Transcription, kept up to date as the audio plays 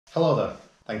Hello there,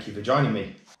 thank you for joining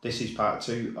me. This is part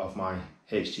 2 of my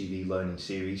HGV learning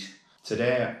series.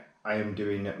 Today I am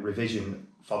doing revision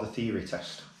for the theory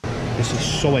test. This is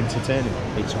so entertaining,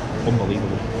 it's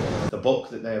unbelievable. The book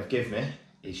that they have given me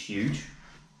is huge.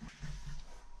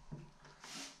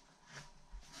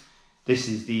 This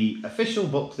is the official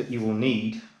book that you will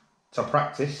need to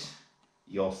practice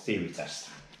your theory test.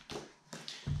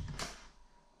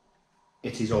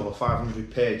 It is over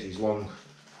 500 pages long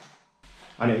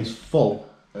and it is full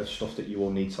of stuff that you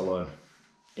will need to learn.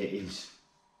 It is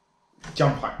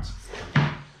jam-packed.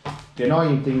 The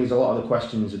annoying thing is a lot of the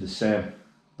questions are the same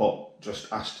but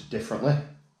just asked differently,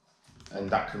 and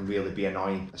that can really be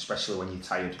annoying, especially when you're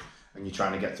tired and you're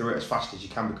trying to get through it as fast as you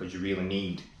can because you really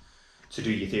need to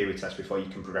do your theory test before you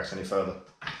can progress any further.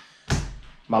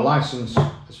 My licence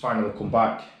has finally come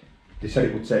back. They said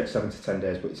it would take 7 to 10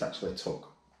 days, but it's actually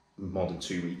took more than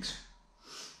 2 weeks.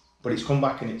 But it's come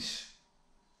back and it's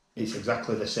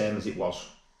exactly the same as it was.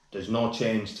 There's no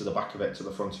change to the back of it, to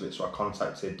the front of it, so I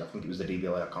contacted, I think it was the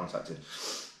DVLA I contacted.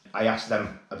 I asked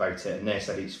them about it and they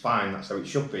said it's fine, that's how it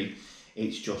should be.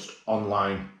 It's just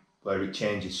online where it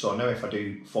changes. So now if I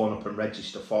do phone up and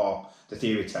register for the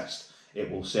theory test, it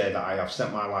will say that I have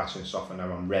sent my licence off and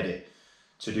now I'm ready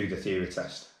to do the theory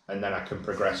test. And then I can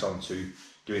progress on to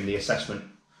doing the assessment,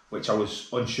 which I was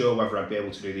unsure whether I'd be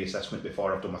able to do the assessment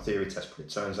before I've done my theory test, but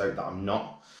it turns out that I'm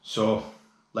not. So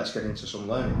let's get into some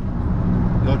learning.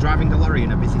 You're driving a lorry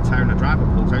in a busy town, a driver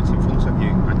pulls out in front of you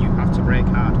and you have to brake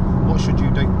hard. What should you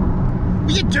do?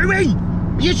 What are you doing?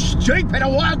 Are you stupid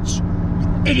or what?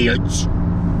 You idiots!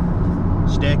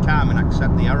 Stay calm and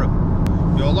accept the error.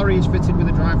 Your lorry is fitted with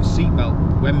a driver's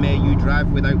seatbelt. When may you drive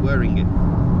without wearing it?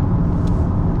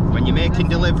 When you're making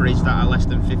deliveries that are less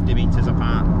than 50 metres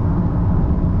apart.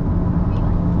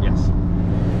 Yes.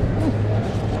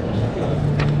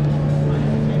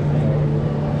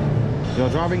 You're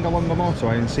driving along the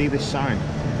motorway and see this sign.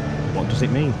 What does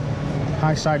it mean?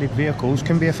 High-sided vehicles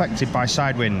can be affected by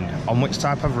side wind. On which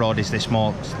type of road is this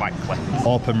most likely?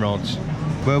 Open roads.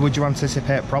 Where would you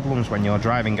anticipate problems when you're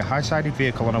driving a high-sided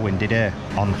vehicle on a windy day?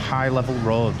 On high-level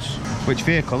roads. Which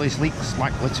vehicle is least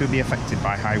likely to be affected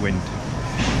by high wind?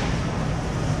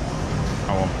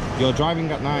 Go on. You're driving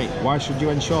at night. Why should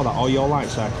you ensure that all your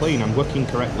lights are clean and working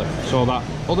correctly so that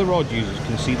other road users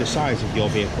can see the size of your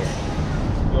vehicle?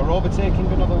 You're overtaking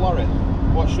another lorry.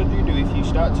 What should you do if you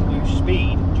start to lose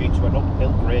speed due to an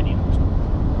uphill gradient?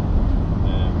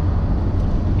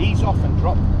 Ease off and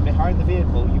drop behind the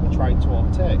vehicle you were trying to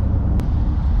overtake.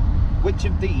 Which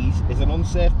of these is an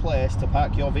unsafe place to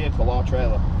park your vehicle or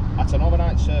trailer? At an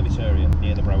overnight service area,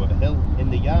 near the brow of a hill, in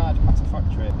the yard, at a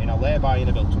factory, in a lay-by in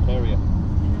a built-up area.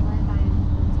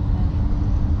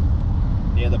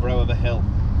 Near the brow of a hill.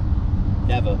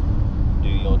 Never do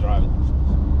your driving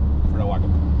lessons for a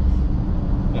wagon.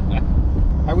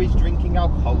 How is drinking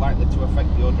alcohol likely to affect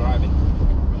your driving?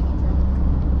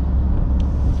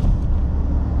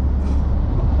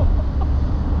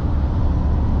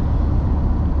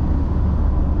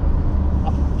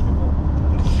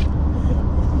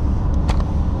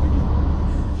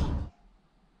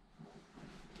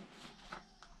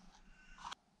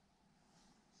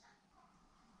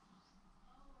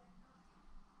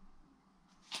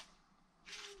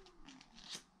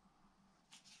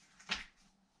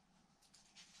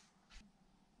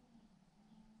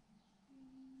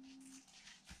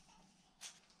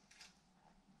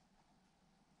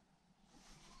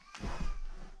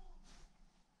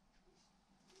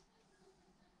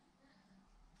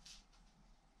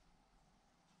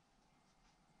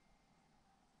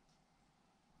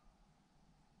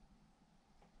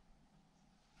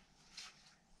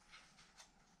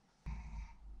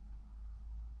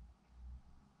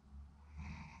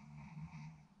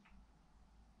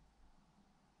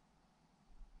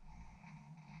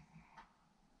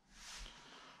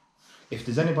 If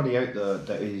there's anybody out there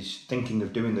that is thinking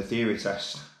of doing the theory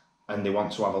test and they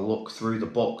want to have a look through the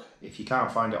book, if you can't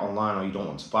find it online or you don't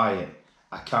want to buy it,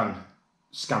 I can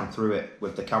scan through it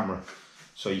with the camera.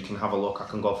 So you can have a look, I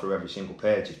can go through every single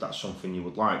page if that's something you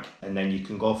would like. And then you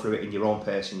can go through it in your own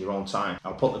pace, in your own time.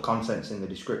 I'll put the contents in the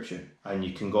description and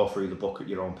you can go through the book at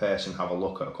your own pace and have a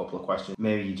look at a couple of questions.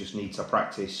 Maybe you just need to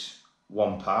practice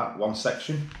one part, one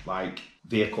section, like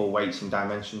vehicle weights and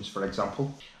dimensions, for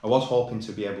example. I was hoping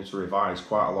to be able to revise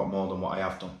quite a lot more than what I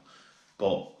have done,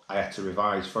 but I had to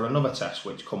revise for another test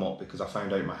which come up because I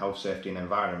found out my health, safety and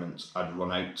environment had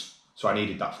run out. So I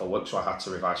needed that for work, so I had to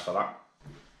revise for that.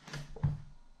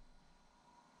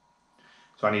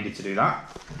 So I needed to do that.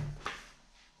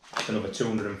 It's another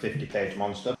 250 page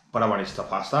monster, but I managed to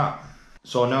pass that.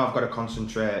 So now I've got to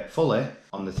concentrate fully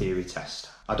on the theory test.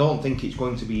 I don't think it's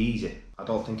going to be easy. I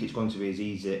don't think it's going to be as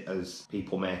easy as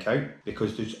people make out,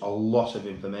 because there's a lot of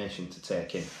information to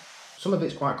take in. Some of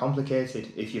it's quite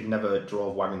complicated if you've never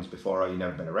drove wagons before or you've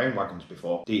never been around wagons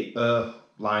before. The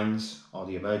lines or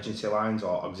the emergency lines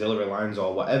or auxiliary lines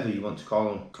or whatever you want to call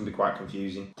them can be quite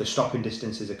confusing. The stopping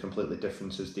distances are completely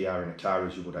different as they are in a car,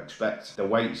 as you would expect. The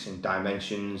weights and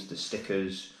dimensions, the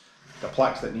stickers, the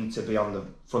plaques that need to be on the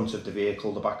front of the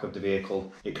vehicle, the back of the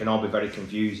vehicle, it can all be very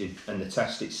confusing, and the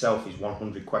test itself is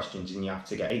 100 questions and you have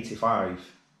to get 85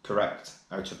 correct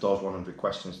out of those 100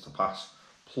 questions to pass.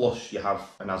 Plus you have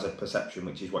an hazard perception,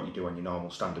 which is what you do on your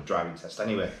normal standard driving test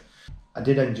anyway. I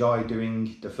did enjoy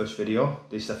doing the first video.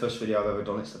 This is the first video I've ever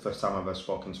done. It's the first time I've ever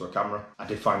spoken to a camera. I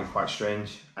did find it quite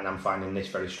strange, and I'm finding this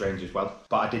very strange as well.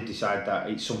 But I did decide that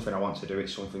it's something I want to do.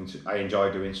 It's something I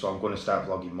enjoy doing, so I'm going to start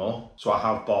vlogging more. So I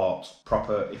have bought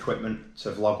proper equipment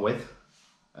to vlog with.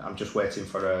 I'm just waiting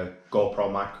for a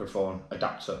GoPro microphone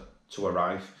adapter to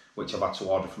arrive, which I've had to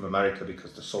order from America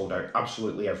because they're sold out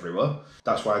absolutely everywhere.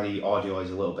 That's why the audio is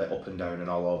a little bit up and down and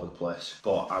all over the place.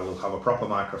 But I will have a proper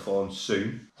microphone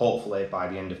soon, hopefully by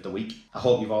the end of the week. I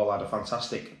hope you've all had a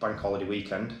fantastic bank holiday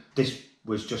weekend. This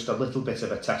was just a little bit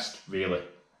of a test, really.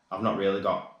 I've not really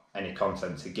got any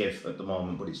content to give at the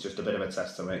moment, but it's just a bit of a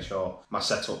test to make sure my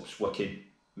setup's working,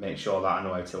 make sure that I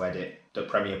know how to edit, that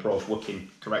Premiere Pro's working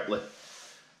correctly,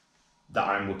 that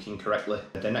I'm working correctly.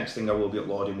 The next thing I will be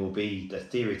uploading will be the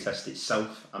theory test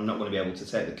itself. I'm not going to be able to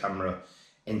take the camera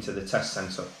into the test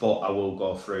centre, but I will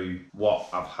go through what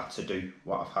I've had to do,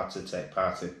 what I've had to take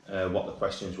part in, what the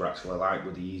questions were actually like,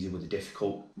 were they easy, were they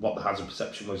difficult, what the hazard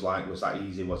perception was like, was that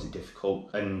easy, was it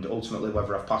difficult, and ultimately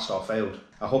whether I've passed or failed.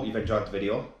 I hope you've enjoyed the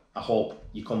video. I hope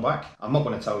you come back. I'm not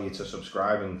going to tell you to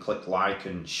subscribe and click like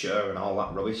and share and all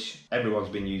that rubbish. Everyone's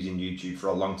been using YouTube for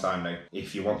a long time now.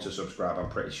 If you want to subscribe, I'm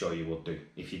pretty sure you would do.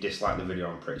 If you dislike the video,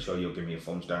 I'm pretty sure you'll give me a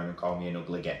thumbs down and call me an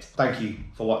ugly git. Thank you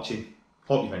for watching.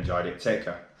 Hope you've enjoyed it. Take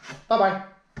care. Bye-bye.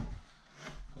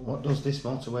 What does this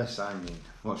motorway sign mean?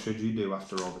 What should you do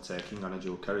after overtaking on a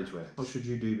dual carriageway? What should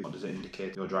you do? What does it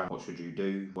indicate you're driving? What should you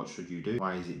do? What should you do?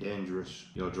 Why is it dangerous?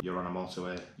 You're on a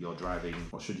motorway, you're driving.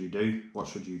 What should you do? What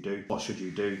should you do? What should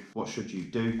you do? What should you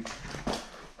do?